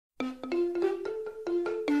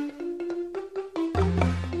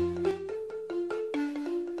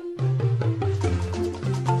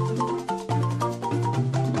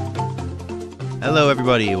Hello,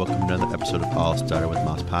 everybody. Welcome to another episode of All Started with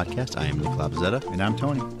Moss Podcast. I am Nick Labazetta. And I'm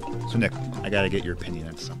Tony. So, Nick, I got to get your opinion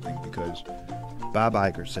on something because Bob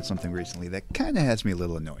Iger said something recently that kind of has me a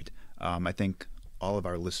little annoyed. I think all of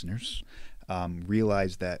our listeners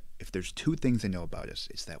realize that if there's two things they know about us,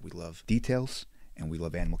 it's that we love details and we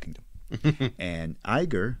love Animal Kingdom. And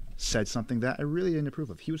Iger said something that I really didn't approve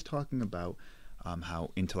of. He was talking about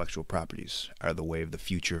how intellectual properties are the way of the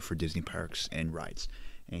future for Disney parks and rides.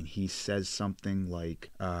 And he says something like,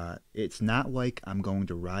 it's not like I'm going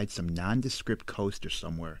to ride some nondescript coaster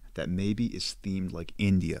somewhere that maybe is themed like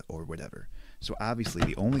India or whatever. So obviously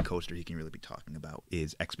the only coaster he can really be talking about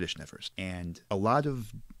is Expedition Everest. And a lot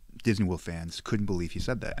of Disney World fans couldn't believe he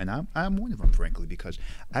said that. And I'm one of them, frankly, because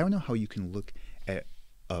I don't know how you can look at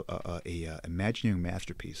a imaginary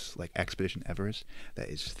masterpiece like Expedition Everest that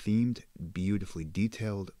is themed, beautifully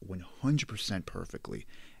detailed, 100% perfectly,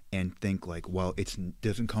 and think like, well, it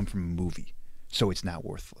doesn't come from a movie, so it's not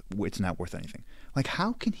worth anything. Like,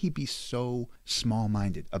 how can he be so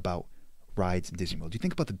small-minded about rides in Disney World? Do you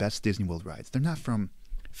think about the best Disney World rides? They're not from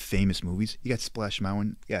famous movies. You got Splash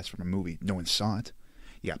Mountain. Yeah, it's from a movie. No one saw it.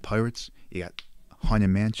 You got Pirates. You got Haunted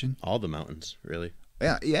Mansion. All the mountains, really.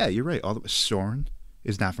 Yeah, you're right. Soarin'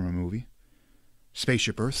 is not from a movie.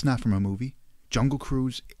 Spaceship Earth's not from a movie. Jungle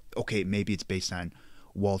Cruise, okay, maybe it's based on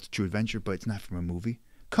Walt's True Adventure, but it's not from a movie.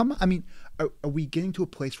 Come on, I mean, are we getting to a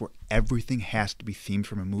place where everything has to be themed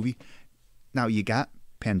from a movie? Now, you got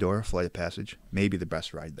Pandora, Flight of Passage, maybe the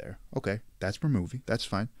best ride there. Okay, that's from a movie, that's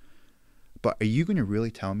fine. But are you going to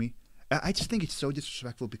really tell me? I just think it's so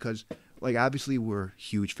disrespectful because, like, obviously we're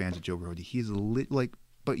huge fans of Joe Rohde. He is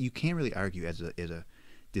but you can't really argue as a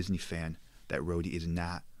Disney fan that Rohde is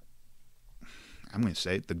not, I'm going to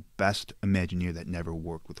say it, the best Imagineer that never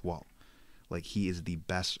worked with Walt. Like, he is the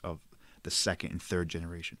best of the second and third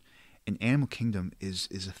generation. And Animal Kingdom is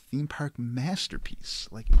a theme park masterpiece.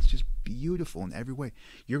 Like, it's just beautiful in every way.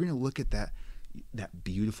 You're going to look at that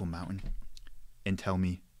beautiful mountain and tell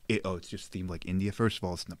me, it's just themed like India. First of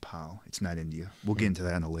all, it's Nepal. It's not India. We'll get into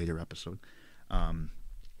that in a later episode.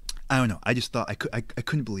 I don't know. I just thought I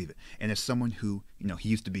couldn't believe it. And as someone who, he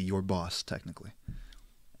used to be your boss, technically.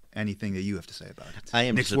 Anything that you have to say about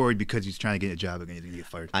it? Nick's worried because he's trying to get a job again. He's going to get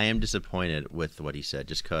fired. I am disappointed with what he said,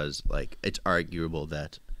 just because, like, it's arguable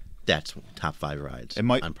that that's top 5 rides on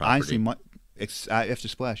property. Honestly, after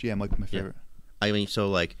Splash, yeah, it might be my favorite. Yeah. I mean, so,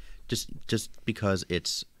 like, just because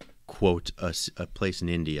it's, quote, a place in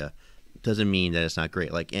India doesn't mean that it's not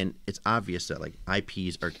great. Like, and it's obvious that, like,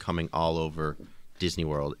 IPs are coming all over Disney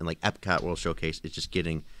World, and, like, Epcot World Showcase is just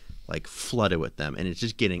getting, like, flooded with them, and it's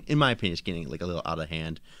just getting, in my opinion, it's getting, like, a little out of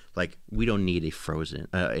hand. Like, we don't need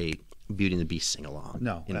a Beauty and the Beast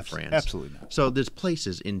sing-along in France. Absolutely not. So there's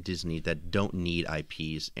places in Disney that don't need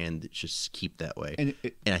IPs and just keep that way.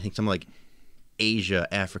 And I think something like Asia,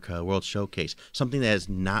 Africa, World Showcase, something that is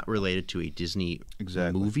not related to a Disney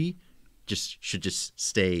movie, should just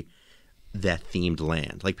stay that themed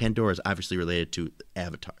land. Like, Pandora is obviously related to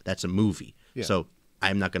Avatar. That's a movie. Yeah. So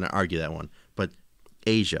I'm not going to argue that one. But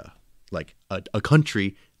Asia, like a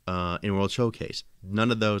country in World Showcase,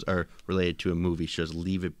 none of those are related to a movie. Just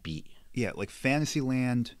leave it be. Yeah, like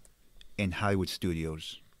Fantasyland and Hollywood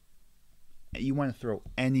Studios. You want to throw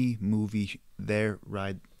any movie there,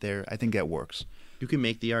 ride there, I think that works. You can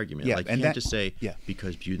make the argument. Yeah, like, you can't just say,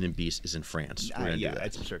 because Beauty and the Beast is in France.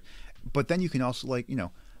 That's absurd. But then you can also, like,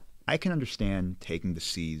 I can understand taking the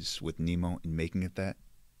seas with Nemo and making it that.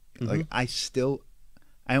 Mm-hmm. Like,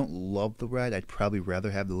 I don't love the ride. I'd probably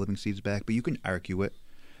rather have the Living Seas back, but you can argue it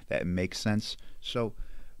that it makes sense. So,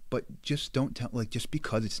 but just don't tell, like, just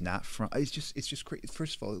because it's not from, it's just great.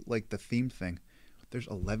 First of all, like, the theme thing, there's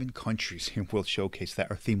 11 countries in World Showcase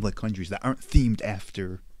that are themed like countries that aren't themed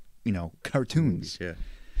after, cartoons. Yeah.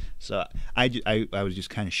 So I was just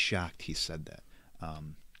kind of shocked he said that,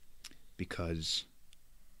 because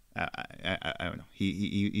I don't know.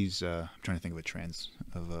 He's I'm trying to think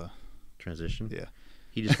of a transition. Yeah.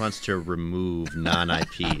 He just wants to remove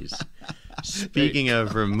non-IPs. Speaking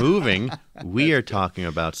of removing, we are talking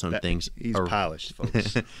about some things. He's polished,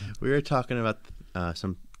 folks. We are talking about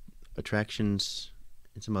some attractions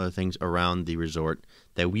and some other things around the resort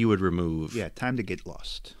that we would remove. Yeah, time to get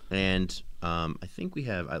lost. And I think we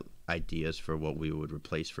have ideas for what we would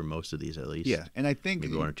replace for most of these, at least. Yeah, and I think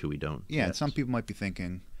maybe one or two we don't. Yeah, and some people might be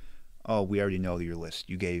thinking, oh, we already know your list.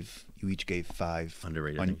 You each gave 5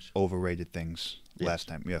 overrated things last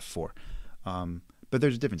time. We have 4. But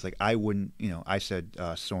there's a difference. Like, I wouldn't, I said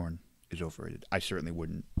Soarin' is overrated. I certainly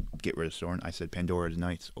wouldn't get rid of Soarin'. I said Pandora's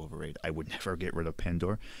Night's overrated. I would never get rid of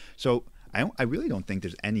Pandora. So I really don't think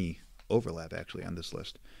there's any overlap actually on this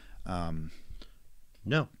list.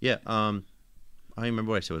 No, yeah. I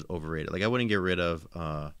remember what I said was overrated. Like I wouldn't get rid of.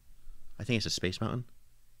 I think it's a Space Mountain.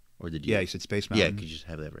 Or did you? Yeah, you said Space Mountain. Yeah, could you just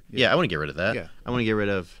have that? Yeah, I wouldn't get rid of that. Yeah. I want to get rid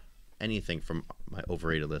of anything from my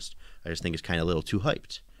overrated list. I just think it's kind of a little too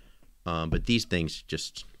hyped. But these things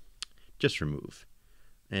just remove.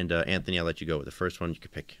 And Anthony, I'll let you go with the first one. You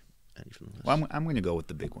could pick any from the list. Well, I'm going to go with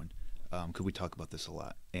the big one because we talk about this a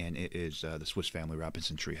lot, and it is the Swiss Family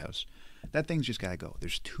Robinson Treehouse. That thing's just got to go.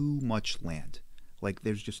 There's too much land. Like,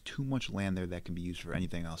 there's just too much land there that can be used for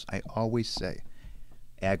anything else. I always say,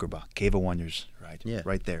 Agrabah, Cave of Wonders, right? Yeah.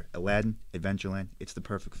 Right there. Aladdin, Adventureland, it's the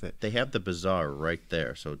perfect fit. They have the bazaar right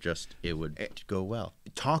there, so it would go well.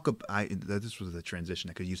 This was the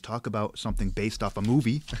transition I could use. Talk about something based off a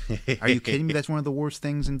movie. Are you kidding me? That's one of the worst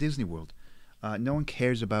things in Disney World. No one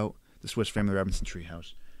cares about the Swiss Family Robinson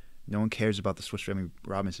Treehouse. No one cares about the Swiss Family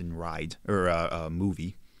Robinson ride or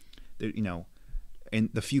movie. And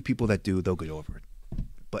the few people that do, they'll get over it.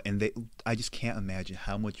 I just can't imagine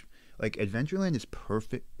how much. Like, Adventureland is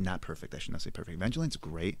perfect. Not perfect. I should not say perfect. Adventureland's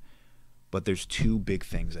great, but there's two big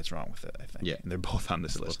things that's wrong with it, I think. Yeah. And they're both on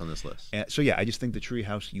this list. Both on this list. So, yeah, I just think the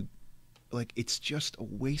treehouse, it's just a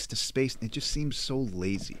waste of space. It just seems so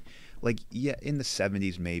lazy. Like, yeah, in the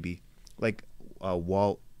 70s, maybe. Like,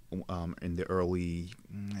 Walt, in the early,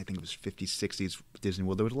 I think it was 50s, 60s, Disney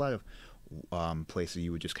World, there was a lot of places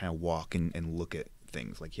you would just kind of walk and look at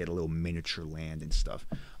things. Like, he had a little miniature land and stuff.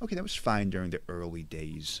 Okay, that was fine during the early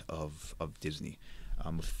days of Disney,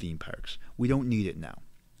 of theme parks. We don't need it now.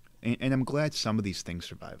 And I'm glad some of these things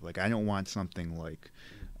survive. Like, I don't want something like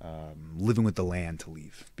Living with the Land to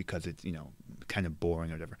leave because it's, kind of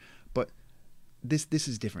boring or whatever. But this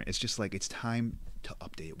is different. It's just like, it's time to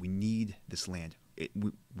update it. We need this land.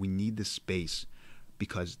 We need this space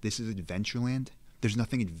because this is Adventureland. There's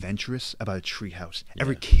nothing adventurous about a treehouse. Yeah,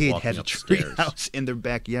 every kid has a treehouse in their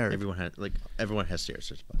backyard. Everyone has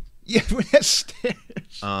stairs. Yeah, everyone has stairs.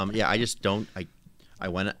 Yeah, I just don't. I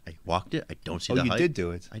walked it. I don't see the height. Oh, you did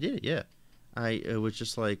do it. I did it. Yeah. It was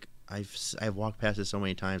just like I've walked past it so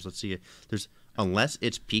many times. Let's see. Unless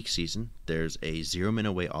it's peak season, there's a 0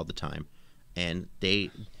 minute wait all the time, and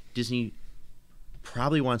Disney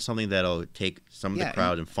probably wants something that'll take some of the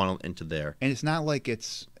crowd and funnel into there. And it's not like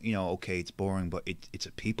it's, okay, it's boring, but it's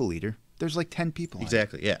a people eater. There's like 10 people.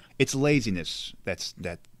 Exactly, yeah. It's laziness. That's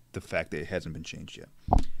the fact that it hasn't been changed yet.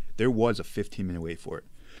 There was a 15-minute wait for it.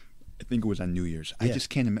 I think it was on New Year's. Yeah. I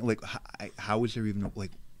just can't imagine. Like, how is there even,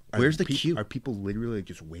 like... Where's the queue? Are people literally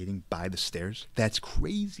just waiting by the stairs? That's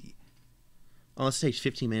crazy. Unless it takes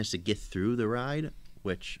 15 minutes to get through the ride,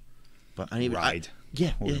 which... But I mean, ride.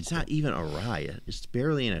 It's not even a ride. It's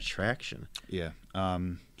barely an attraction. Yeah.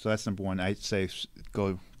 So that's number one. I'd say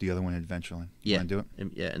go the other one, Adventureland. You want to do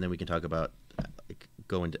it? And then we can talk about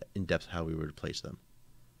go into in depth how we would replace them.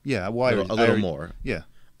 Yeah, well, a little more. Yeah.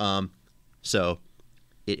 So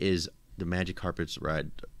it is the Magic Carpets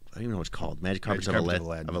ride. I don't even know what it's called. Magic Carpets of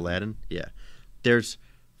Aladdin. Yeah. There's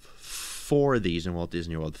 4 of these in Walt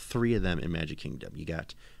Disney World. 3 of them in Magic Kingdom. You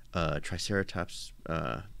got Triceratops.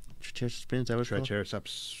 Triceratops Spin, is that what it's called?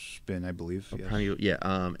 Triceratops Spin, I believe. Yes. Yeah.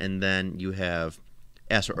 And then you have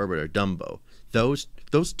Astro Orbiter, Dumbo. Those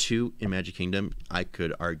 2 in Magic Kingdom, I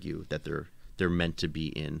could argue that they're meant to be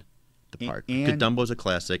in the park. Because Dumbo's a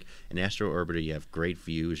classic, and Astro Orbiter, you have great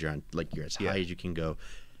views. You're as high as you can go.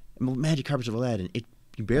 Magic Carpets of Aladdin,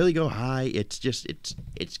 you barely go high. It's just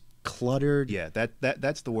it's cluttered. Yeah,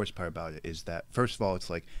 that's the worst part about it is that first of all,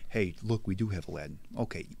 it's like, hey, look, we do have Aladdin.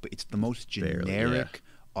 Okay, but it's the most generic,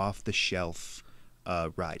 off the shelf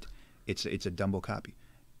ride. It's a Dumbo copy,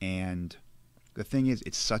 and the thing is,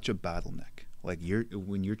 it's such a bottleneck. Like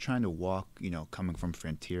when you're trying to walk, coming from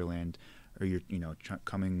Frontierland, or you're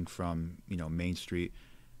coming from Main Street,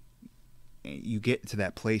 you get to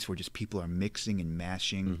that place where just people are mixing and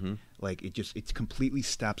mashing. Mm-hmm. Like it completely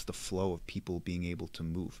stops the flow of people being able to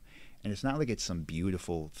move. And it's not like it's some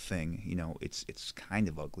beautiful thing. It's kind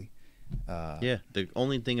of ugly. The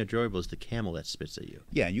only thing enjoyable is the camel that spits at you.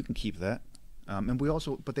 Yeah, and you can keep that. And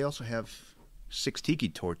they also have 6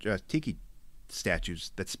 tiki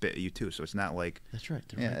statues that spit at you too. So it's not like that's right.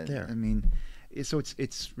 They're right there. I mean, so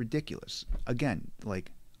it's ridiculous. Again, like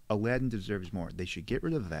Aladdin deserves more. They should get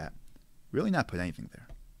rid of that. Really, not put anything there.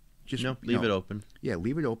 Just leave it open. Yeah,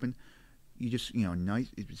 leave it open. You just nice.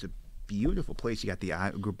 It's a beautiful place. You got the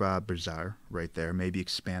Agrabah Bazaar right there. Maybe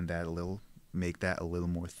expand that a little. Make that a little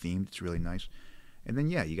more themed. It's really nice. And then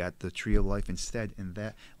you got the Tree of Life instead. And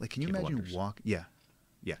that, like, can you imagine walk? Yeah.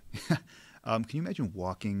 Can you imagine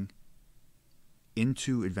walking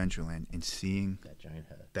into Adventureland and seeing that giant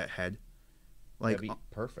head. That head, like, that'd be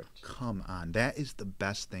perfect. Come on, that is the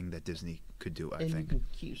best thing that Disney could do. I think. You can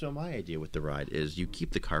keep, so my idea with the ride is you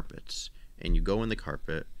keep the carpets and you go in the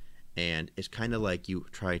carpet. And it's kind of like you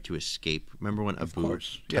try to escape. Remember when Abu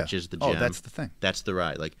touches the gem? Oh, that's the thing. That's the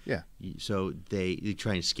ride. Like, yeah. So they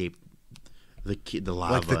try and escape the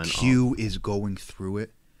lava. Like the queue is going through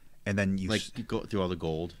it, and then you go through all the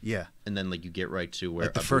gold. Yeah. And then you get right to where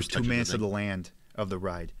like the first 2 minutes of the land of the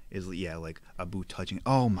ride is like Abu touching.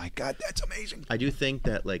 Oh my God, that's amazing. I do think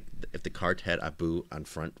that like if the cart had Abu on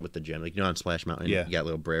front with the gem, like on Splash Mountain, you got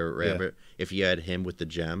little Brer Rabbit. Yeah. If you had him with the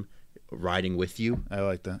gem. Riding with you, I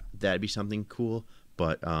like that. That'd be something cool,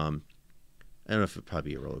 but I don't know if it'd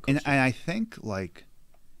probably be a roller coaster. And I think like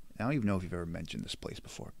I don't even know if you've ever mentioned this place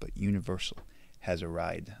before, but Universal has a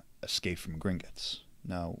ride, Escape from Gringotts.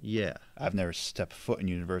 Now, yeah, I've never stepped foot in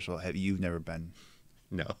Universal. Have you? Never been?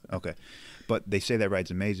 No. Okay, but they say that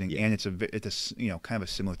ride's amazing, and it's a kind of a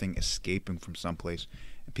similar thing, escaping from someplace.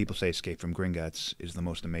 And people say Escape from Gringotts is the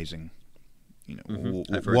most amazing.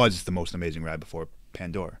 Was the most amazing ride before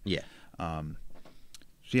Pandora. Yeah.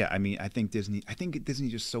 So yeah, I mean, I think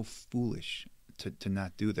Disney's just so foolish to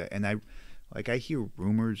not do that. And I hear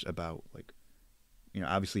rumors about like,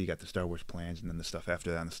 obviously you got the Star Wars plans and then the stuff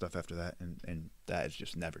after that and the stuff after that, and that is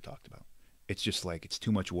just never talked about. It's just like it's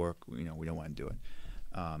too much work. We don't want to do it.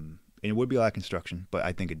 And it would be a lot of construction, but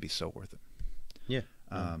I think it'd be so worth it. Yeah.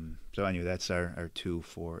 So anyway, that's our 2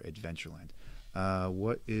 for Adventureland.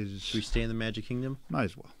 What is? Should we stay in the Magic Kingdom? Might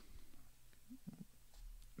as well.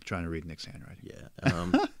 Trying to read Nick's handwriting. Yeah.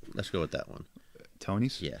 Let's go with that one.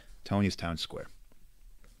 Tony's? Yeah. Tony's Town Square.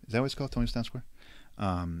 Is that what it's called, Tony's Town Square?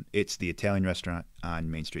 It's the Italian restaurant on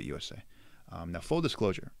Main Street, USA. Now, full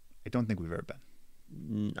disclosure, I don't think we've ever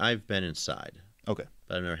been. I've been inside. Okay.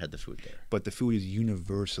 But I've never had the food there. But the food is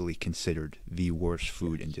universally considered the worst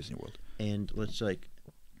food in Disney World. And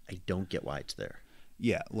I don't get why it's there.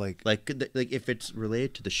 Yeah, like if it's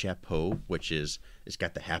related to the Chapeau, which is it's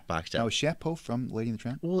got the hat box. Now, is Chapeau from Lady and the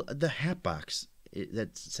Tramp? Well, the hat box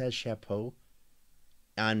that says Chapeau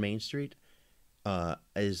on Main Street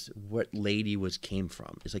is what Lady came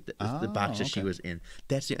from. It's like the box that she was in.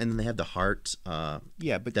 And then they have the hearts. But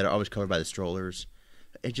that are always covered by the strollers.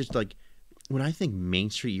 It's just like when I think Main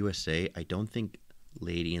Street USA, I don't think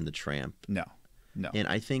Lady and the Tramp. No. And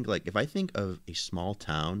I think if I think of a small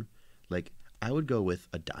town, I would go with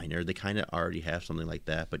a diner. They kind of already have something like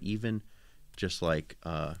that, but even just make it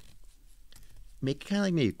kind of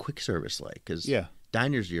like maybe a quick service, because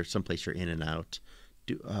diners are someplace you're in and out.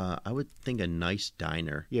 I would think a nice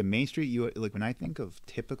diner. Yeah, Main Street. When I think of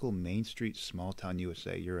typical Main Street small town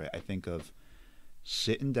USA, you're right. I think of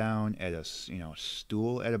sitting down at a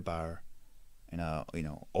stool at a bar, and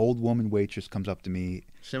old woman waitress comes up to me.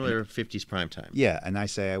 Similar 50s prime time. Yeah, and I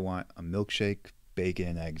say I want a milkshake, bacon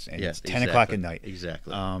and eggs, and it's 10 o'clock at night.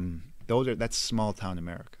 Exactly. That's small town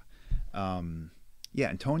America. And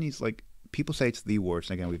Tony's people say it's the worst.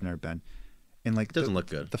 And again, we've never been, and it doesn't look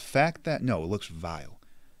good. The fact that it looks vile.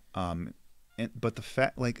 But the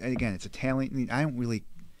fact again, it's Italian. I don't really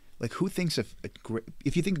who thinks of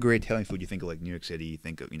if you think of great Italian food, you think of New York City. You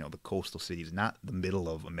think of the coastal cities, not the middle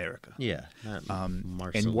of America. Yeah, not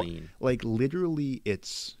Marceline. And literally,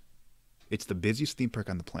 it's the busiest theme park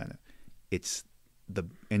on the planet. It's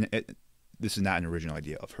this is not an original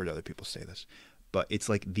idea. I've heard other people say this, but it's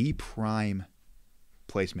the prime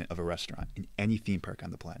placement of a restaurant in any theme park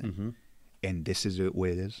on the planet. Mm-hmm. And this is the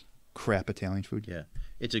way it is. Crap Italian food. Yeah,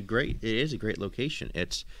 it is a great location.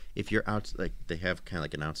 It's if you're out, they have kind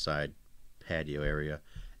of an outside patio area,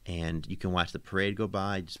 and you can watch the parade go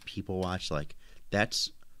by. Just people watch.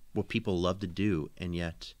 That's what people love to do, and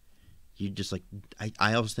yet you just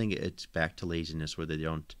I always think it's back to laziness where they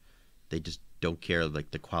just don't care the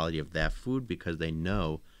quality of that food because they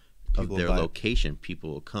know people of their location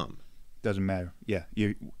people will come. Doesn't matter. Yeah,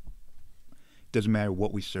 doesn't matter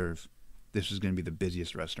what we serve. This is going to be the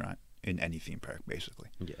busiest restaurant in any theme park, basically.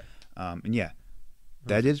 Yeah.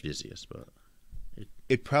 That is busiest, but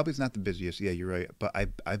it probably is not the busiest. Yeah, you're right. But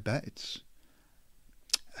I bet it's.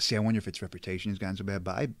 See, I wonder if its reputation has gotten so bad.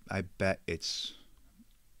 But I bet it's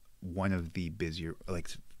one of the busier,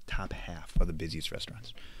 top half of the busiest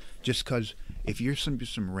restaurants. Just because if you're some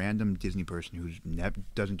random Disney person who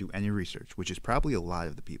doesn't do any research, which is probably a lot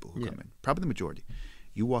of the people who come in, probably the majority,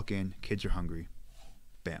 you walk in, kids are hungry,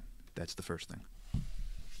 bam. That's the first thing.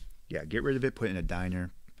 Yeah, get rid of it. Put it in a diner.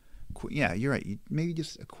 Yeah, you're right. Maybe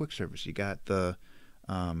just a quick service. You got the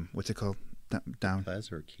what's it called down?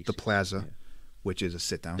 Plaza or the Plaza, which is a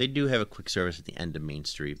sit down. They do have a quick service at the end of Main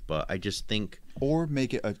Street, but I just think or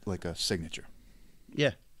make it a signature.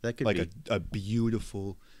 Yeah, That could like be a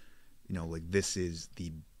beautiful, like this is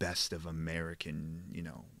the best of American,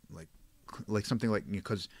 like something like,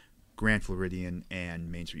 because Grand Floridian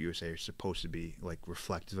and Main Street USA are supposed to be like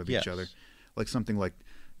reflective of each other, like something like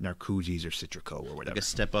Narcoossee's or Citrico or whatever. Like a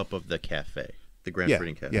step up of the cafe, the Grand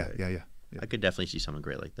Floridian Cafe. Yeah. I could definitely see something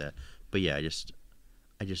great like that. But yeah, I just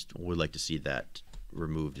would like to see that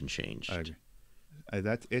removed and changed. I agree.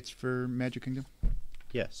 That's it's for Magic Kingdom.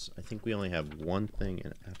 Yes, I think we only have one thing.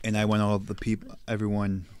 And I want all the people.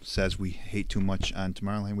 Everyone says we hate too much on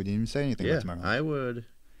Tomorrowland. We didn't even say anything about Tomorrowland. I would.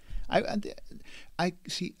 I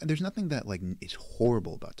see. There's nothing that like is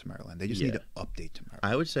horrible about Tomorrowland. They just need to update Tomorrowland.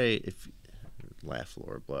 I would say if Laugh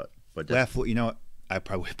Floor, but Laugh Floor. You know what? I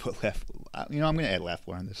probably put Laugh. I'm going to add Laugh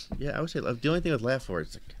Floor on this. Yeah, I would say the only thing with Laugh Floor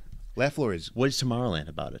is like, Laugh Floor is what is Tomorrowland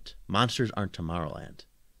about it? Monsters aren't Tomorrowland.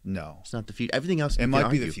 No, it's not the future. Everything else. It might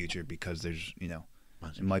be the future because there's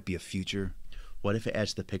it might be a future. What if it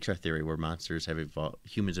adds the Pixar theory where monsters have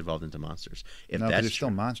humans evolved into monsters? If no, they're still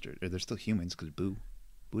monsters. They're still humans because Boo's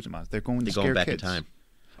a monster. They're going to scare back kids. in time.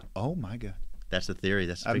 Oh my god, that's the theory.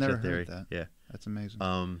 That's the I've Pixar never theory. Heard that. Yeah, that's amazing.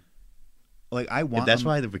 Like I want. That's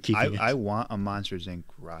why we're keeping it. I want a Monsters Inc.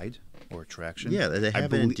 ride or attraction. Yeah, they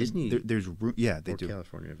have it in Disney. They do.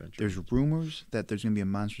 California Adventure. There's rumors that there's going to be a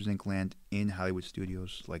Monsters Inc. land in Hollywood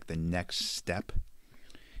Studios, like the next step.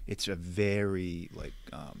 It's a very like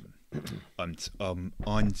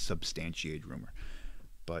unsubstantiated rumor,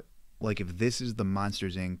 but like if this is the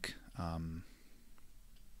Monsters Inc.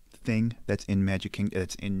 Thing that's in Magic Kingdom,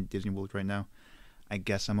 that's in Disney World right now, I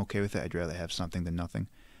guess I'm okay with it. I'd rather have something than nothing.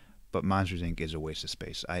 But Monsters Inc. is a waste of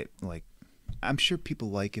space. I'm sure people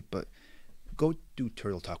like it, but go do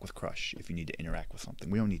Turtle Talk with Crush if you need to interact with something.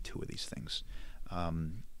 We don't need two of these things.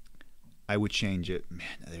 I would change it. Man,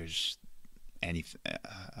 there's anything.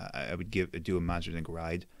 I would do a Monsters Inc.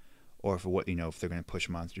 ride, or if they're going to push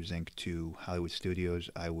Monsters Inc. to Hollywood Studios,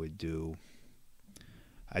 I'd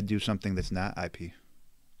do something that's not IP.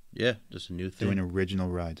 Yeah, just a new thing. Do an original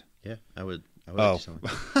ride. Yeah, I would like something.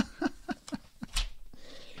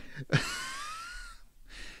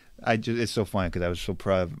 It's so funny because I was so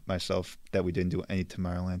proud of myself that we didn't do any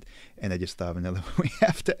Tomorrowland, and I just thought of another one. We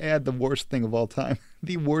have to add the worst thing of all time.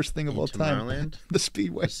 The worst thing of all time. Tomorrowland? The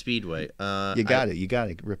Speedway. The Speedway. You got it. You got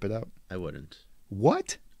to rip it out. I wouldn't.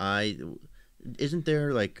 What? Isn't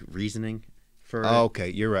there like reasoning for? Oh, okay,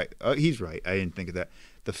 you're right. He's right. I didn't think of that.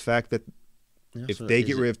 The fact that if they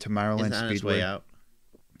get rid of Tomorrowland Speedway, its way out?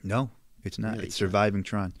 No, it's not. It's surviving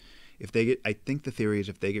Tron. I think the theory is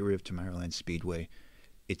if they get rid of Tomorrowland Speedway,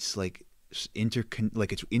 it's like it's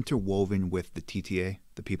interwoven with the TTA,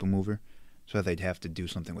 the People Mover, so they'd have to do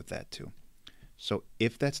something with that too. So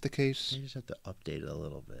if that's the case, you just have to update it a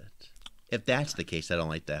little bit. If that's the case, I don't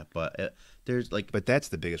like that. But But that's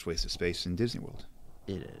the biggest waste of space in Disney World.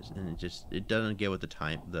 It is, and it doesn't get with the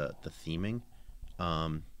theming.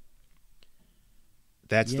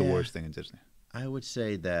 That's the worst thing in Disney. I would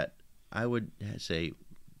say you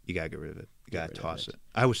gotta get rid of it. You gotta toss it.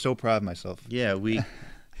 I was so proud of myself. Yeah,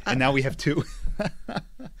 and now we have two.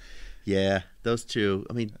 Yeah, those two.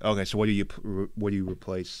 I mean, okay. So what do you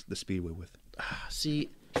replace the Speedway with? See,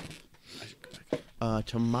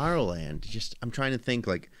 Tomorrowland. I'm trying to think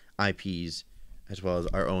like IPs as well as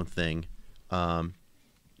our own thing.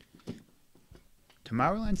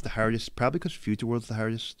 Tomorrowland's the hardest, probably because Future World's the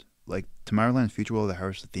hardest. Like Tomorrowland and Future World are the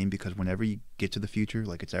hardest theme because whenever you get to the future,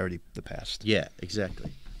 like it's already the past. Yeah,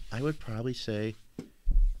 exactly. I would probably say,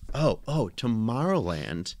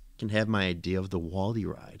 Tomorrowland can have my idea of the Wall-E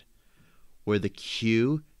ride, where the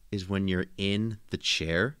queue is when you're in the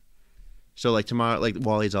chair. So like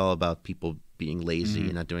Wall-E's all about people being lazy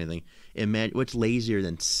and not doing anything. Imagine what's lazier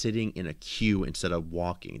than sitting in a queue instead of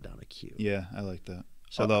walking down a queue. Yeah, I like that.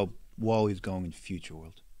 Although Wall-E's going in Future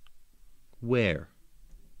World. Where?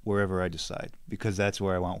 Wherever I decide, because that's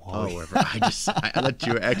where I want Wall-E. Oh, wherever I decide. I thought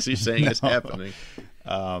you were actually saying it's happening.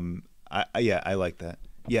 I like that.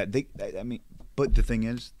 Yeah, but the thing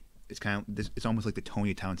is, it's almost like the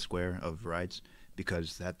Tony Town Square of rides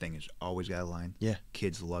because that thing has always got a line. Yeah,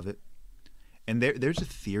 kids love it. And there's a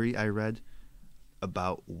theory I read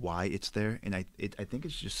about why it's there, and I think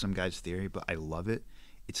it's just some guy's theory, but I love it.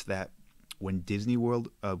 It's that when Disney World,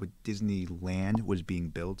 with Disneyland was being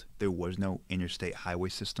built, there was no interstate highway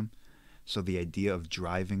system. So the idea of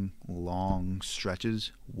driving long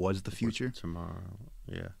stretches was the future. Tomorrow,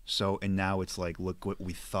 yeah. So, and now it's like, look what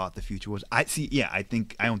we thought the future was. I think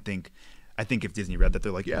if Disney read that,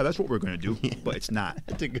 they're like, yeah, that's what we're going to do. But it's not.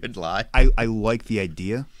 It's a good lie. I like the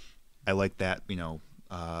idea. I like that,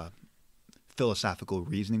 philosophical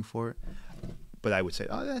reasoning for it. But I would say,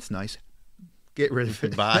 oh, that's nice. Get rid of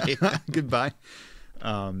it. Goodbye. Goodbye.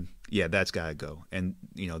 Yeah, that's gotta go. And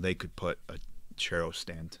they could put a churro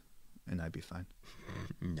stand, and I'd be fine.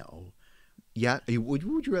 No. Yeah, what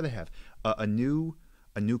would you rather have? A new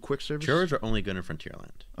quick service? Churros are only good in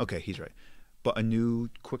Frontierland. Okay, he's right. But a new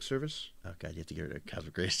quick service? Oh God, you have to get rid of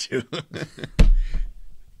Cosmic Rays too.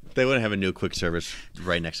 They wouldn't have a new quick service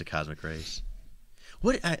right next to Cosmic Rays.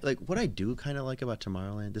 What I do kind of like about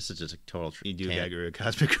Tomorrowland. This is just a total. You do get rid of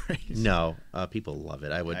Cosmic Rays? No, people love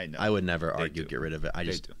it. I would never argue get rid of it.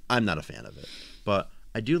 I'm not a fan of it. But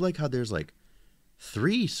I do like how there's like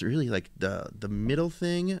three really like the middle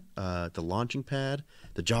thing, the launching pad,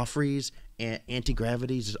 the Joffreys,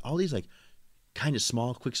 anti-gravities, all these like kind of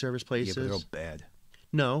small quick service places. Yeah, but they're all bad.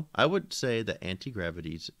 No, I would say the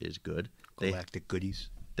anti-gravities is good. Galactic goodies.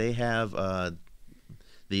 They have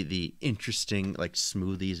the interesting like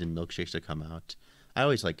smoothies and milkshakes that come out. I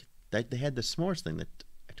always like that. They had the s'mores thing that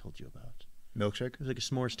I told you about. Milkshake? It was like a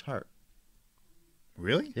s'mores tart.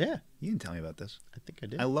 Really? Yeah. You didn't tell me about this. I think I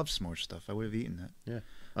did. I love s'mores stuff. I would have eaten that.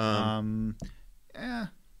 Yeah.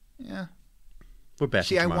 Yeah. We're back.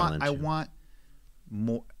 See, I want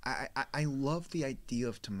more. I love the idea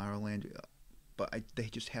of Tomorrowland, but they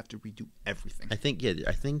just have to redo everything. I think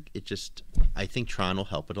I think Tron will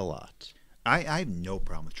help it a lot. I have no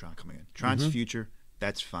problem with Tron coming in. Tron's future,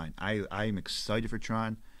 that's fine. I'm excited for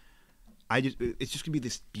Tron. It's just gonna be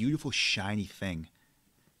this beautiful shiny thing,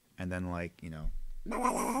 and then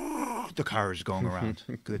the car is going around.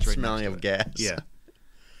 It's right smelling of gas. Yeah.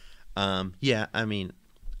 Yeah. I mean,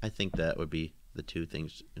 I think that would be the two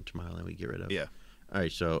things in Tomorrowland we get rid of. Yeah. All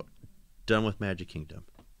right. So, done with Magic Kingdom.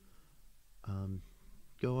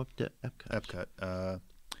 Go up to Epcot.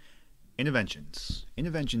 Interventions.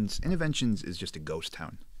 Interventions is just a ghost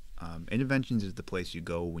town. Interventions is the place you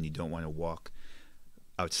go when you don't want to walk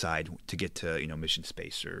outside to get to Mission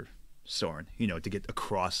Space or Soarin', to get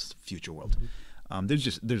across Future World.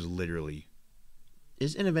 There's literally.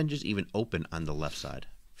 Is Interventions even open on the left side,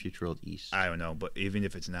 Future World East? I don't know, but even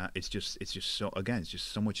if it's not, it's just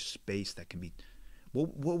so much space that can be.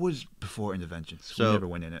 What was before Interventions? We never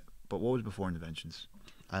went in it, but what was before Interventions?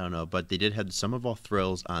 I don't know, but they did have some of All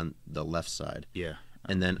Thrills on the left side. Yeah.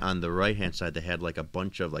 And then on the right-hand side, they had like a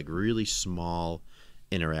bunch of like really small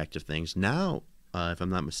interactive things. Now, if I'm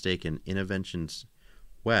not mistaken, Interventions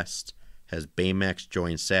West has Baymax, Joy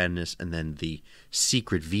and Sadness, and then the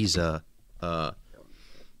Secret Visa,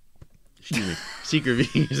 Secret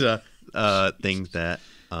Visa things that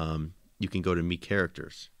you can go to meet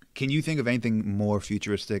characters. Can you think of anything more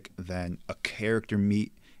futuristic than a character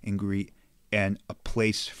meet and greet and a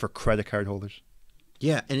place for credit card holders?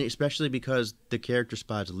 Yeah, and especially because the character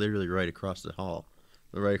spot's literally right across the hall,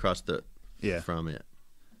 right across from it.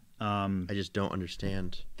 I just don't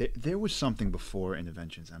understand. There was something before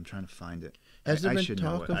Interventions. I'm trying to find it. Has there been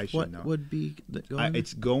talk of what would be going?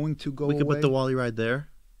 It's going to go away. We could put the Wally ride there.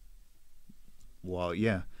 Well,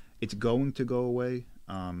 yeah, it's going to go away,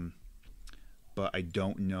 but I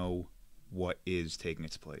don't know what is taking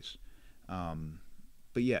its place.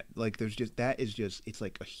 But yeah, like it's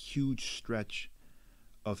like a huge stretch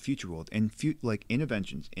of Future World and like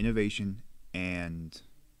Interventions, Innovation, and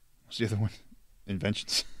what's the other one?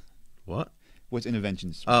 Inventions. What? What's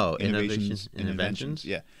Interventions? Oh, Innovations.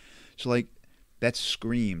 Yeah. So like that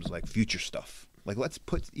screams like future stuff. Like let's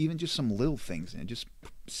put even just some little things in, just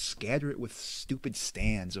scatter it with stupid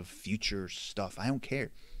stands of future stuff. I don't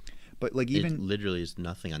care. But like even it literally is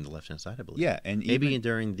nothing on the left hand side, I believe. Yeah, and maybe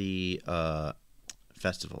during the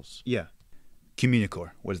festivals. Yeah.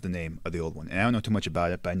 Communicore was the name of the old one. And I don't know too much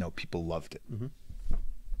about it, but I know people loved it. Mm-hmm.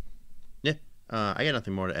 Yeah. I got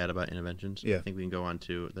nothing more to add about Interventions. Yeah. I think we can go on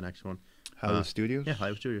to the next one. Hollywood Studios? Yeah,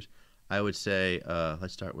 Hollywood Studios. I would say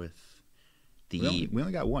let's start with we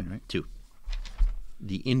only got one, right? Two.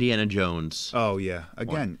 The Indiana Jones. Oh, yeah.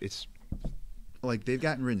 Again, it's like they've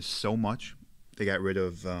gotten rid of so much. They got rid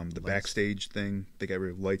of the backstage thing. They got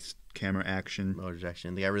rid of lights, camera, action. Motors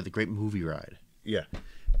action. They got rid of the great movie ride. Yeah.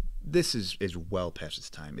 This is well past its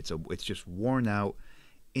time. It's just worn out.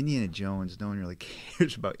 Indiana Jones, no one really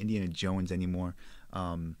cares about Indiana Jones anymore.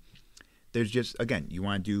 There's just, again,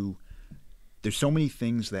 there's so many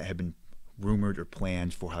things that have been rumored or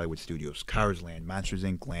planned for Hollywood Studios. Cars Land, Monsters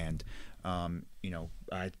Inc. Land.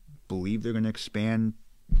 I believe they're going to expand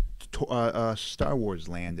Star Wars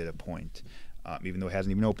Land at a point. Even though it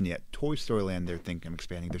hasn't even opened yet. Toy Story Land, they're thinking of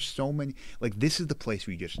expanding. There's so many. Like, this is the place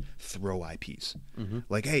where you just throw IPs. Mm-hmm.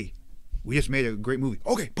 Like, hey, we just made a great movie.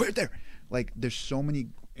 Okay, put it there. Like, there's so many,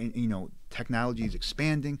 technology is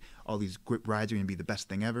expanding. All these great rides are going to be the best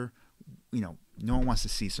thing ever. No one wants to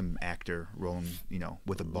see some actor rolling,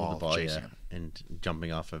 with a ball chasing him. And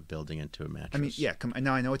jumping off a building into a mattress. I mean, yeah,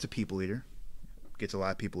 now I know it's a people eater. gets a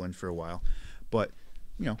lot of people in for a while, but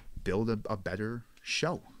build a better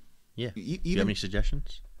show. Yeah. Do you have any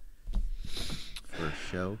suggestions for a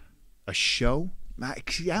show? A show? I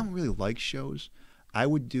don't really like shows. I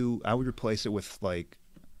would replace it with like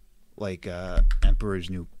Emperor's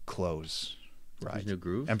New Clothes ride. Emperor's New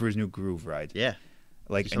Groove? Emperor's New Groove ride. Yeah.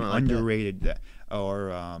 Like an underrated or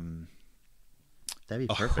that'd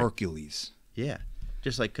be a perfect. Hercules. Yeah.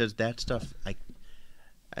 Just like because that stuff I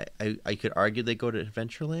could argue they go to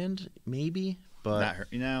Adventureland maybe, but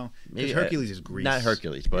because Hercules is Greece. Not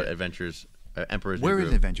Hercules, but Adventures Emperor's New Groove. Where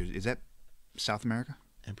is Adventures? Is that South America?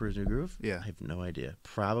 Emperor's New Groove? Yeah. I have no idea.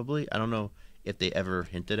 Probably. I don't know if they ever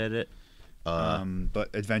hinted at it. But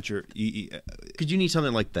Adventure... Because you need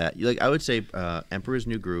something like that. I would say Emperor's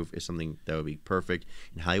New Groove is something that would be perfect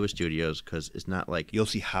in Hollywood Studios because it's not like... You'll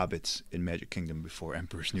see hobbits in Magic Kingdom before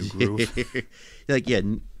Emperor's New Groove.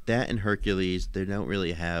 That and Hercules, they don't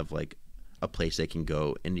really have like a place they can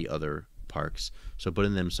go in the other parks. So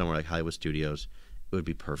putting them somewhere like Hollywood Studios, it would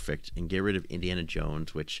be perfect. And get rid of Indiana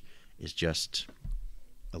Jones, which is just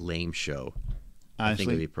a lame show. Honestly, I think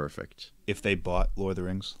it would be perfect. If they bought Lord of the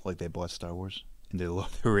Rings like they bought Star Wars and did Lord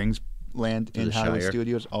of the Rings land in Hollywood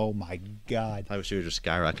Studios, oh my God. Hollywood Studios just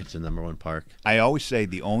skyrockets to #1 park. I always say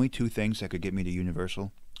the only two things that could get me to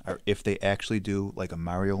Universal are if they actually do like a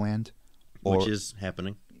Mario Land. Which is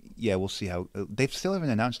happening. Yeah, we'll see how... They still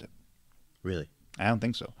haven't announced it. Really? I don't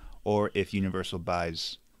think so. Or if Universal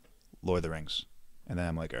buys Lord of the Rings. And then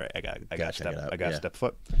I'm like, all right, I got to step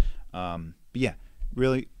foot. But yeah,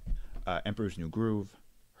 really, Emperor's New Groove,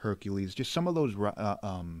 Hercules, just some of those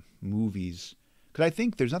movies. Because I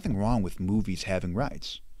think there's nothing wrong with movies having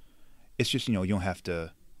rides. It's just, you don't have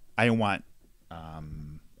to... I don't want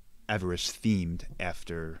Everest themed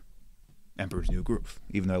after Emperor's New Groove,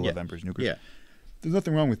 even though I love Emperor's New Groove. Yeah. There's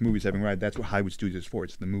nothing wrong with movies having rides. That's what Hollywood Studios is for.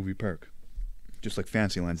 It's the movie park. Just like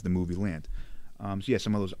Fantasyland's the movie land. So yeah,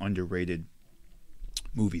 some of those underrated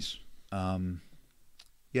movies. I don't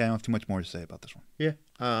have too much more to say about this one. Yeah.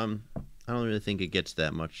 I don't really think it gets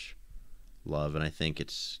that much love, and I think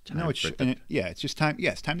it's time it's just time.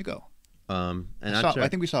 Yeah, it's time to go. And I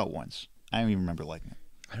think we saw it once. I don't even remember liking it.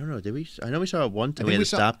 I don't know. Did we? I know we saw it once, and we had to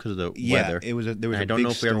stop because of the weather. There was a big storm. I don't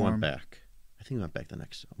know if we ever went back. I think we went back the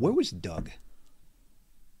next summer. Where was Doug?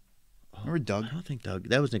 Remember Doug? I don't think Doug.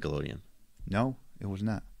 That was Nickelodeon. No, it was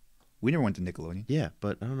not. We never went to Nickelodeon. Yeah,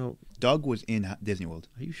 but I don't know. Doug was in Disney World.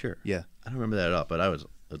 Are you sure? Yeah. I don't remember that at all, but I was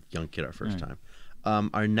a young kid our first time.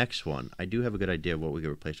 Our next one, I do have a good idea of what we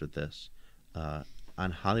could replace with this.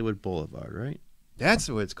 On Hollywood Boulevard, right? That's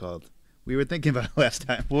what it's called. We were thinking about it last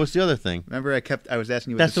time. Well, what's the other thing? Remember I was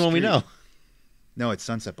asking you That's the one we know. No, it's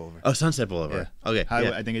Sunset Boulevard. Oh, Sunset Boulevard. Yeah. Okay.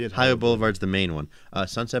 I think it is. Hollywood Boulevard's the main one.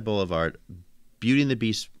 Sunset Boulevard, Beauty and the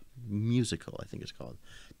Beast musical, I think it's called.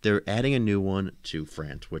 They're adding a new one to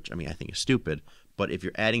France, which, I think is stupid. But if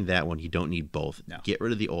you're adding that one, you don't need both. No. Get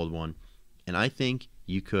rid of the old one. And I think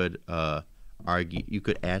you could you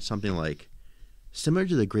could add something like, similar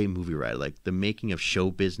to the Great Movie Ride, like the making of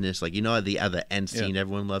show business, like, the end scene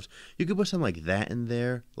everyone loves. You could put something like that in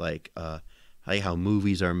there, like how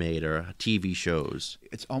movies are made or TV shows.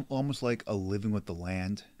 It's almost like a Living with the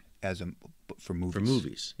Land for movies. For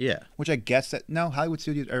movies, yeah. Which I guess Hollywood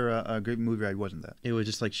Studios or a Great Movie Ride wasn't that. It was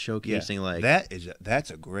just like showcasing like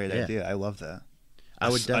that's a great idea. I love that.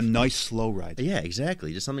 A nice slow ride. Yeah,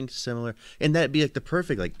 exactly. Just something similar, and that'd be like the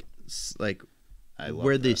perfect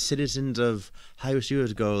where the citizens of Hollywood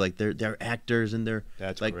Studios go, like they're actors and they're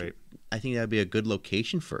great. I think that'd be a good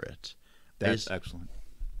location for it. That's excellent.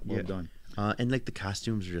 Well done. And like the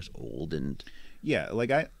costumes are just old and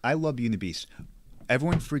like I love Beauty and the Beast.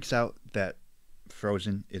 Everyone freaks out that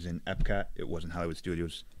Frozen is in Epcot. It wasn't Hollywood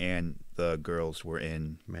Studios, and the girls were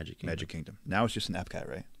in Magic Kingdom. Now it's just in Epcot,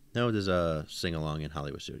 right? No, there's a sing along in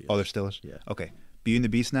Hollywood Studios. Oh, there still is? Yeah. Okay. Beauty and the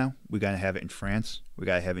Beast now, we got to have it in France. We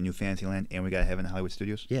got to have it in New Fantasyland, and we got to have it in Hollywood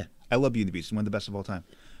Studios. Yeah. I love Beauty and the Beast. It's one of the best of all time.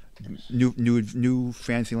 New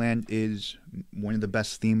Fantasyland is one of the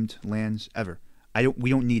best themed lands ever. We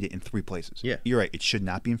don't need it in 3 places. Yeah. You're right. It should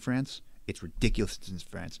not be in France. It's ridiculous it's in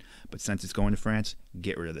France. But since it's going to France,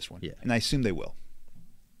 get rid of this one. Yeah. And I assume they will.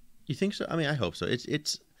 You think so? I hope so.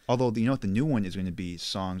 It's Although, you know what? The new one is going to be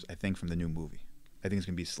songs, I think, from the new movie. I think it's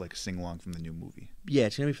going to be like a sing-along from the new movie. Yeah,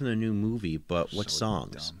 it's going to be from the new movie, but what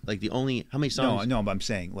songs? Dumb. Like how many songs? No, but I'm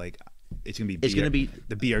saying, like, it's going to be... It's going to be...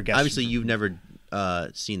 The Be Our Guest. Obviously, you've never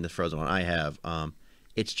seen the Frozen one. I have.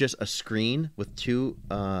 It's just a screen with 2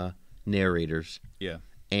 narrators. Yeah.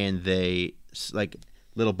 And they, like,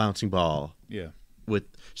 little bouncing ball. Yeah.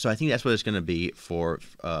 So I think that's what it's going to be for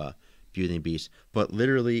Beauty and the Beast. But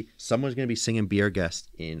literally, someone's going to be singing Be Our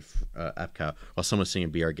Guest in Epcot, while someone's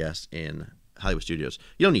singing Be Our Guest in Hollywood Studios.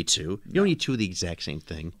 You don't need two. You don't need two of the exact same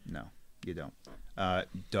thing. No, you don't.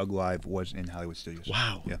 Doug Live was in Hollywood Studios.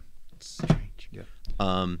 Wow. Yeah. It's strange. Yeah.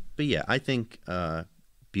 But yeah, I think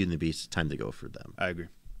Beauty and the Beast, time to go for them. I agree.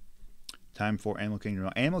 Time for Animal Kingdom.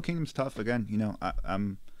 Animal Kingdom's tough. Again, you know,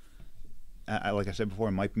 I'm like I said before,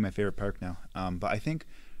 it might be my favorite park now. But I think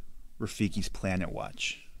Rafiki's Planet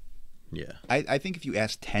Watch. Yeah. I think if you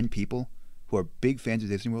ask 10 people who are big fans of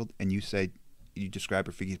Disney World and you describe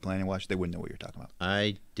Rafiki's Planet Watch, they wouldn't know what you're talking about.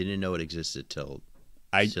 I didn't know it existed till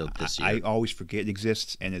this year. I always forget it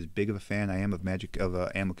exists, and as big of a fan I am of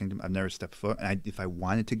Animal Kingdom, I've never stepped foot. And if I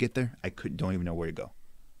wanted to get there, I don't even know where to go.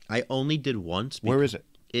 I only did once. Where is it?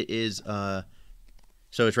 It is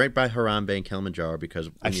so it's right by Harambe and Kilimanjaro, because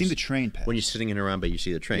I've seen the train pass. When you're sitting in Harambe, you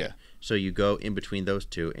see the train. Yeah. So you go in between those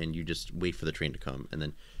two, and you just wait for the train to come, and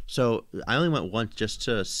then. So I only went once just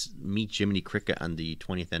to meet Jiminy Cricket on the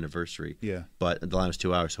 20th anniversary. Yeah. But the line was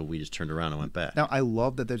 2 hours, so we just turned around and went back. Now I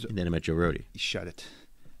love that there's. And then I met Joe Rohde. Shut it.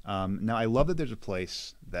 Now I love that there's a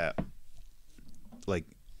place that, like,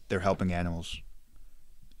 they're helping animals,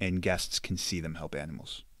 and guests can see them help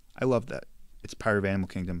animals. I love that. It's part of Animal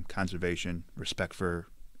Kingdom, conservation, respect for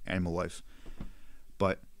animal life.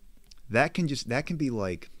 But that can be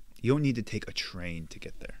like, you don't need to take a train to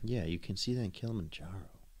get there. Yeah, you can see that in Kilimanjaro.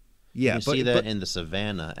 Yeah, you can see that in the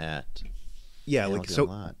savannah at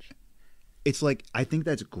Lodge. It's like, I think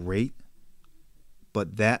that's great,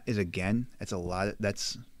 but that is, again, that's a lot.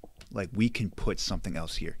 That's like, we can put something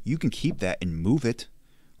else here. You can keep that and move it.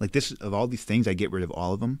 Like, this, of all these things, I get rid of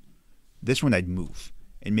all of them. This one I'd move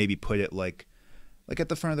and maybe put it like at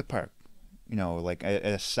the front of the park, you know, like at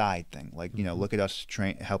a side thing. Like, you know, look at us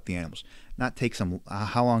help the animals. Not take some.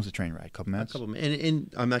 How long's the train ride? A couple minutes. And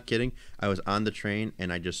I'm not kidding. I was on the train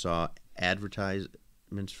and I just saw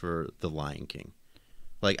advertisements for The Lion King.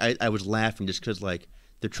 Like, I was laughing just because, like,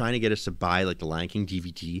 they're trying to get us to buy, like, the Lion King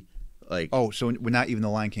DVD. Like, oh, so we're not even the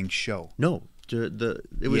Lion King show. No,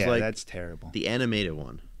 it was like, that's terrible. The animated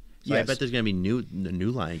one. So yes. I bet there's gonna be the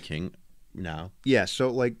new Lion King now. Yeah. So,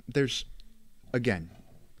 like, there's, again,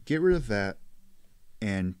 get rid of that,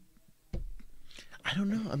 and I don't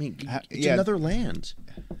know. I mean, it's another land.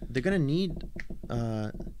 They're gonna need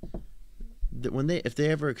if they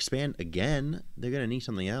ever expand again, they're gonna need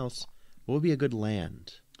something else. What would be a good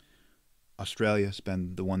land? Australia's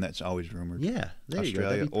been the one that's always rumored. Yeah, there you go.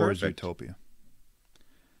 Australia or Zootopia.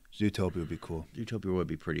 Zootopia would be cool. Zootopia would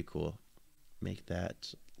be pretty cool. Make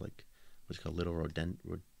that like what's it called, Little Rodent,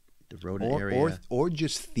 the rodent area, or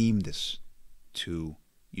just theme this to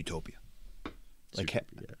Utopia. Like,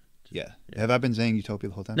 yeah. Have I been saying Utopia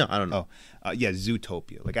the whole time? No, I don't know. Oh, yeah,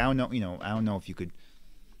 Zootopia. Like, I don't know. You know, I don't know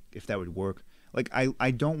if that would work. Like,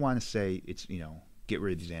 I don't want to say it's, you know, get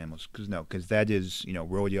rid of these animals, because that is, you know,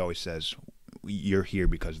 Rohde always says you're here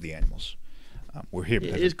because of the animals. We're here.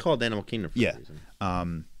 Because it is called Animal Kingdom for a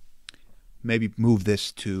reason. Maybe move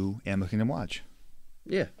this to Animal Kingdom Lodge.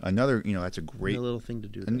 Yeah. Another, you know, that's a great little thing to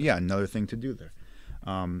do there. And yeah, another thing to do there.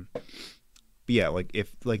 But yeah, like,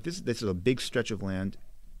 if like this is a big stretch of land,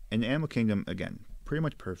 and Animal Kingdom, again, pretty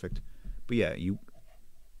much perfect. But yeah,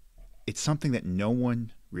 it's something that no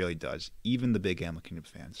one really does, even the big Animal Kingdom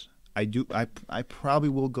fans. I probably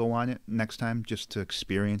will go on it next time just to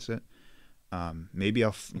experience it. Maybe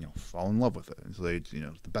I'll fall in love with it. It's like,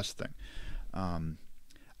 the best thing.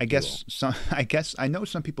 I guess I know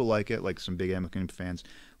some people like it, like some big Animal Kingdom fans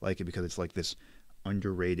like it because it's like this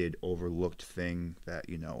underrated, overlooked thing that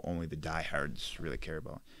only the diehards really care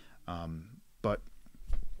about. But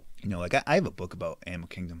like I have a book about Animal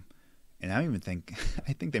Kingdom, and I don't even think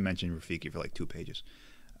I think they mentioned Rafiki for like 2 pages.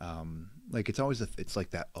 Like it's always it's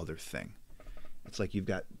like that other thing. It's like you've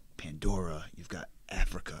got Pandora, you've got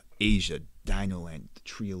Africa, Asia, Dinoland, the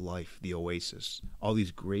Tree of Life, the Oasis, all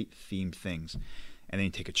these great themed things, and then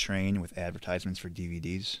you take a train with advertisements for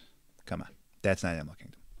DVDs. Come on, that's not Animal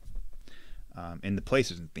Kingdom. And the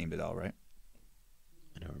place isn't themed at all, right?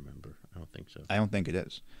 I don't remember. I don't think so. I don't think it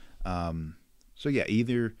is. So yeah,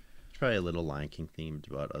 either it's probably a little Lion King themed,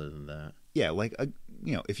 but other than that, yeah, like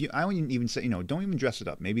if you, I wouldn't even say don't even dress it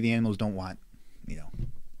up. Maybe the animals don't want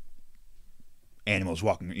animals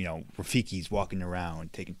walking, Rafiki's walking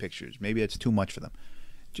around taking pictures. Maybe that's too much for them.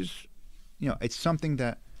 Just it's something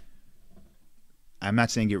that I'm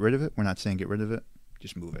not saying get rid of it. We're not saying get rid of it.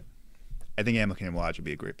 Just move it. I think Animal Kingdom Lodge would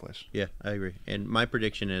be a great place. Yeah, I agree. And my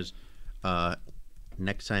prediction is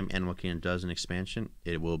next time Animal Kingdom does an expansion,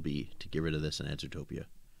 it will be to get rid of this and add Zootopia.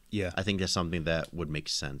 Yeah. I think that's something that would make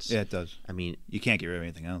sense. Yeah, it does. I mean, you can't get rid of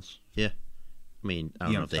anything else. Yeah. I mean, I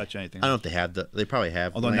don't know if touch anything. I don't know if they have they probably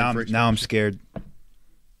have. Although now I'm scared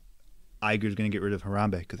Iger's going to get rid of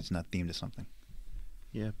Harambe because it's not themed to something.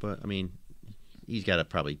 Yeah, but I mean, he's got to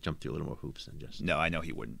probably jump through a little more hoops than just. No, I know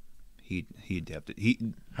he wouldn't. He'd have to.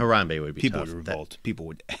 Harambe would be people tough. would revolt. People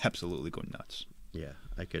would absolutely go nuts. Yeah,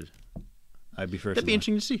 I could. I'd be first. That'd be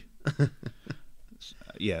interesting to see.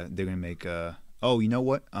 Yeah, they're gonna make. Oh, you know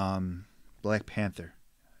what? Black Panther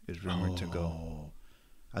is rumored to go.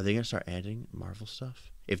 Are they gonna start adding Marvel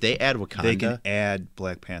stuff? If they add Wakanda, they can add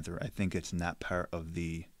Black Panther. I think it's not part of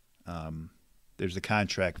the. There's a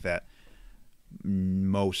contract that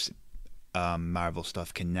most Marvel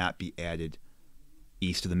stuff cannot be added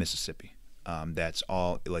east of the Mississippi. That's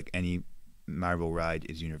all. Like any Marvel ride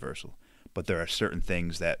is universal, but there are certain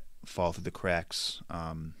things that fall through the cracks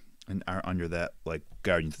and are under that, like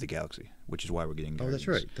Guardians of the Galaxy, which is why we're getting Guardians.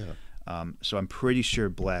 Oh, that's right. So I'm pretty sure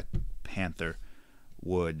Black Panther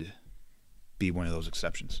would be one of those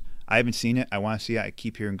exceptions. I haven't seen it. I want to see it. I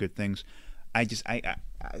keep hearing good things. I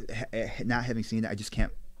not having seen it, I just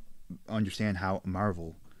can't understand how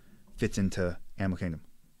Marvel fits into Animal Kingdom.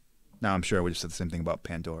 Now, I'm sure I would have said the same thing about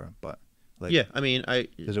Pandora, but like, yeah, I mean,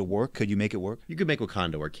 does it work? Could you make it work? You could make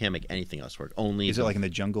Wakanda work. Can't make anything else work. Only is it like in the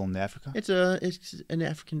jungle in Africa? It's an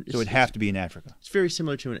African. So it'd have to be in Africa. It's very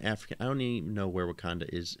similar to an African. I don't even know where Wakanda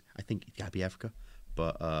is. I think it gotta be Africa,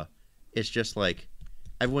 but it's just like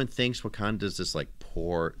everyone thinks Wakanda's this like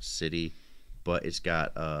poor city, but it's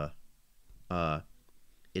got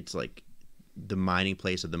it's like the mining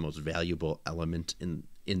place of the most valuable element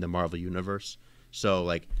in the Marvel universe. So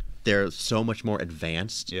like they're so much more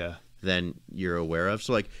advanced. Yeah. Than you're aware of.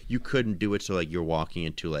 So like you couldn't do it so like you're walking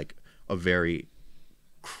into like a very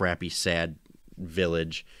crappy, sad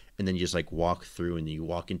village, and then you just like walk through and you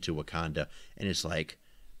walk into Wakanda, and it's like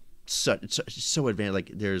so advanced. Like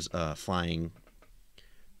there's flying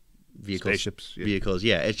vehicles, spaceships, vehicles.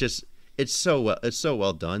 Yeah, it's so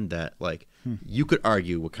well done that like you could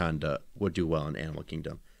argue Wakanda would do well in Animal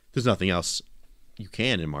Kingdom. There's nothing else you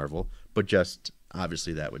can in Marvel, but just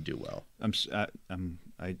obviously that would do well.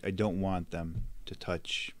 I don't want them to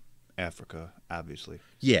touch Africa, obviously.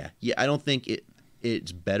 Yeah. I don't think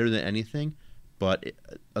it's better than anything, but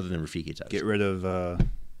other than Rafiki's. Get rid of,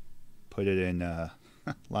 put it in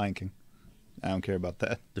Lion King. I don't care about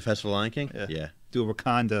that. The Festival of Lion King? Yeah. Do a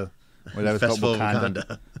Wakanda, whatever it's Festival called, Wakanda. of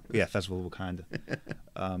Wakanda. Yeah, Festival of Wakanda.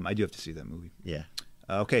 I do have to see that movie. Yeah.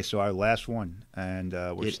 Okay, so our last one, and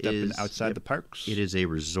we're stepping outside the parks. It is a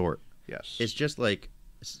resort. Yes. It's just like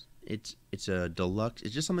it's a deluxe.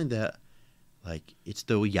 It's just something that like it's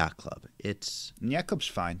the yacht club. Yacht club's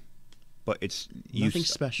fine, but it's nothing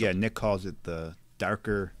special. Yeah, Nick calls it the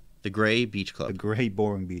gray beach club. The gray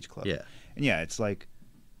boring beach club. Yeah. And yeah, it's like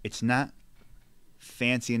it's not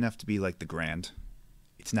fancy enough to be like the Grand.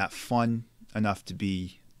 It's not fun enough to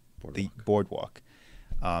be the boardwalk.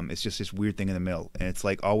 It's just this weird thing in the middle, and it's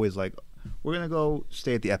like always like we're gonna go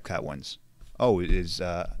stay at the Epcot ones. Oh, is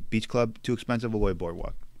beach club too expensive? We'll go to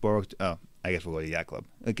boardwalk. Oh, I guess we'll go to yacht club.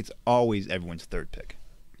 Like it's always everyone's third pick.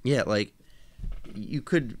 Yeah, like you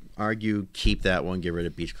could argue keep that one, get rid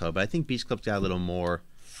of beach club, but I think beach club's got a little more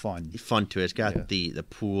fun to it. It's got the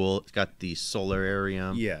pool, it's got the solar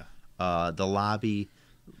area. Yeah. The lobby.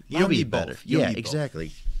 You don't need better. Both. Yeah,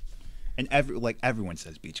 exactly. And everyone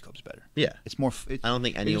says beach club's better. Yeah, it's more. I don't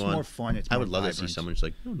think anyone. It's more fun. It's more I would love vibrant. to see someone just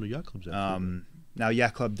like, oh no, yacht club's actually. Now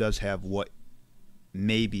yacht club does have what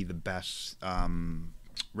may be the best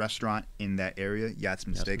restaurant in that area,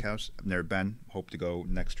 Yachtsman Steakhouse. I've never been. Hope to go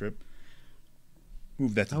next trip.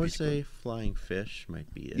 Move that to I would beach say club. Flying Fish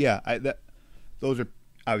might be it. Yeah, those are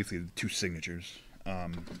obviously the two signatures. So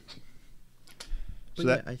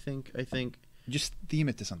that I think just theme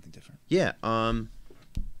it to something different. Yeah. I'm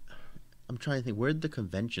trying to think. Where'd the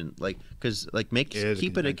convention because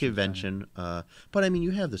keep it a convention. But I mean,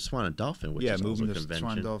 you have the Swan and Dolphin, which is also a convention.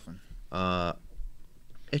 Swan and Dolphin.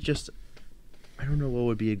 It's just I don't know what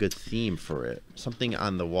would be a good theme for it. Something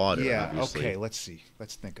on the water. Yeah. Obviously. Okay. Let's see.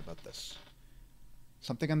 Let's think about this.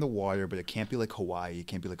 Something on the water, but it can't be like Hawaii. It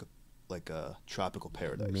can't be like a tropical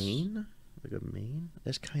paradise. Maine. Like a Maine.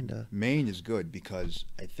 That's kind of. Maine is good because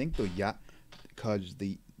I think because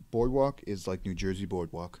the boardwalk is like New Jersey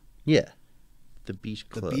boardwalk. Yeah. The beach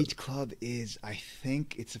club. The beach club is, I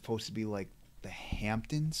think it's supposed to be like the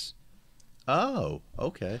Hamptons. Oh,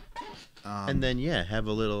 okay. And then have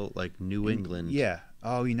a little like New England. Yeah.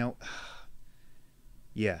 Oh,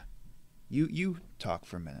 yeah. You talk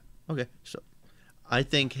for a minute. Okay. So, I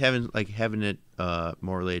think having it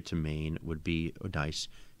more related to Maine would be nice.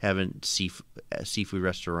 Having a seafood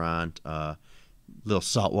restaurant, little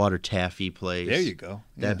saltwater taffy place. There you go.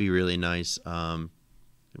 Yeah. That'd be really nice.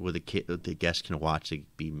 Where the guests can watch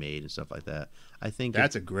it be made and stuff like that. I think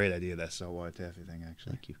that's a great idea. That saltwater taffy thing,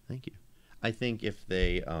 actually. Thank you. I think if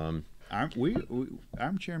they aren't we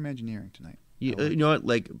armchair Imagineering tonight? You know what?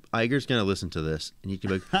 Like Iger's gonna listen to this, and he's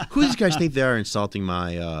gonna be like, "Who do these guys think they are insulting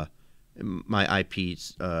my my IP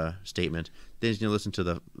statement?" Then he's gonna listen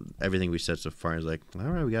to everything we said so far, and he's like, "All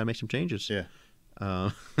right, we gotta make some changes." Yeah.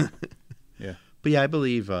 Yeah. But yeah, I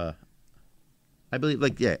believe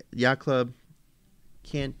like yacht club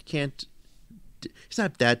can't. It's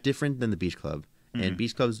not that different than the beach club, and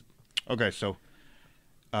beach clubs. Okay, so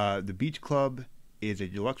the beach club is a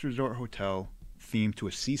deluxe resort hotel themed to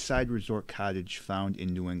a seaside resort cottage found in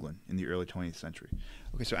New England in the early 20th century.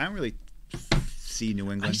 Okay, so I don't really see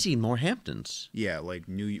New England. I see more Hamptons. Yeah, like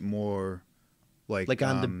more like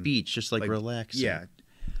on the beach, just like relaxing. Yeah,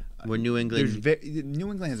 where New England.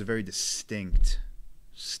 New England has a very distinct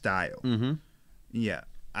style. Mm-hmm. Yeah,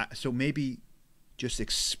 so maybe just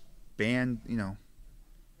expand.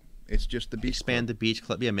 It's just the beach. Expand the beach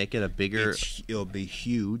club. Yeah, make it a bigger. It'll be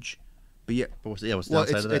huge. But yeah, what's the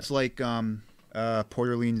downside of that? It's like Port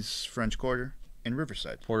Orleans French Quarter and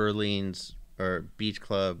Riverside. Port Orleans or Beach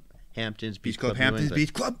Club Hamptons. Beach Club Hamptons.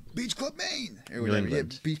 Beach Club Maine. Or New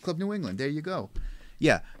England. Yeah, Beach Club New England. There you go.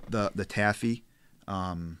 Yeah, the taffy.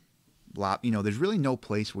 There's really no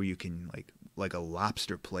place where you can like a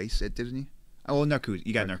lobster place at Disney. Oh, well, Narcoossee's.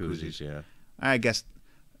 You got Narcoossee's. Yeah. I guess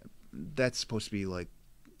that's supposed to be like.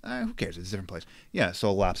 Who cares? It's a different place. Yeah, so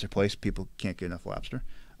a lobster place. People can't get enough lobster.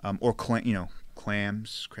 Or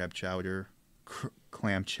clams, crab chowder,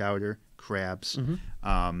 clam chowder, crabs.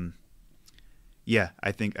 Mm-hmm. Yeah,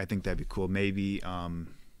 I think that'd be cool. Maybe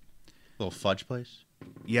little fudge place.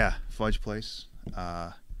 Yeah, fudge place.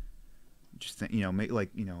 Just make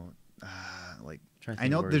I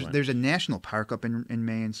know there's a national park up in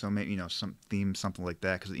Maine, so maybe some theme something like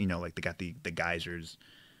that because like they got the geysers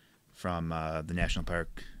from the national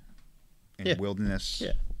park and wilderness.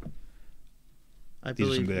 Yeah. These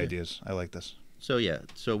are some good ideas. I like this. So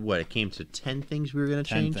what? It came to 10 things we were going to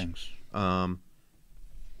change. 10 things.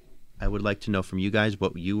 I would like to know from you guys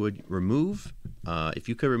what you would remove. If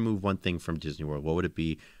you could remove one thing from Disney World, what would it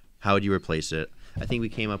be? How would you replace it? I think we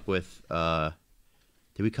came up with.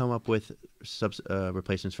 Did we come up with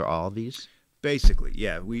replacements for all of these? Basically,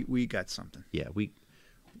 yeah. We got something. Yeah,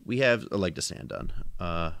 we have a leg to stand on.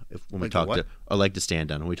 When we talk to a leg to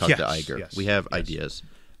stand on when we talk to Iger, we have ideas.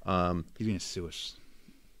 He's gonna sue us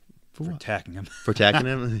for attacking him. For attacking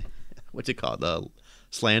him? What's it called?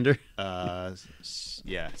 Slander?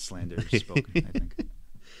 Yeah, slander spoken, I think.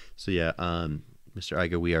 So yeah, Mr.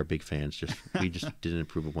 Iger, we are big fans. We just didn't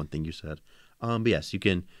approve of one thing you said. But yes, you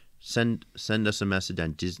can send us a message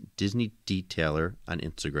on Disney Detailer on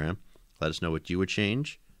Instagram. Let us know what you would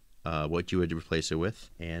change, what you would replace it with,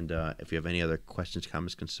 and if you have any other questions,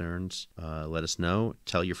 comments, concerns, let us know.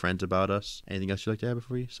 Tell your friends about us. Anything else you'd like to add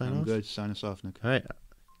before you sign off? I'm good. Sign us off, Nick. All right.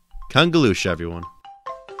 Kangaloosh, everyone.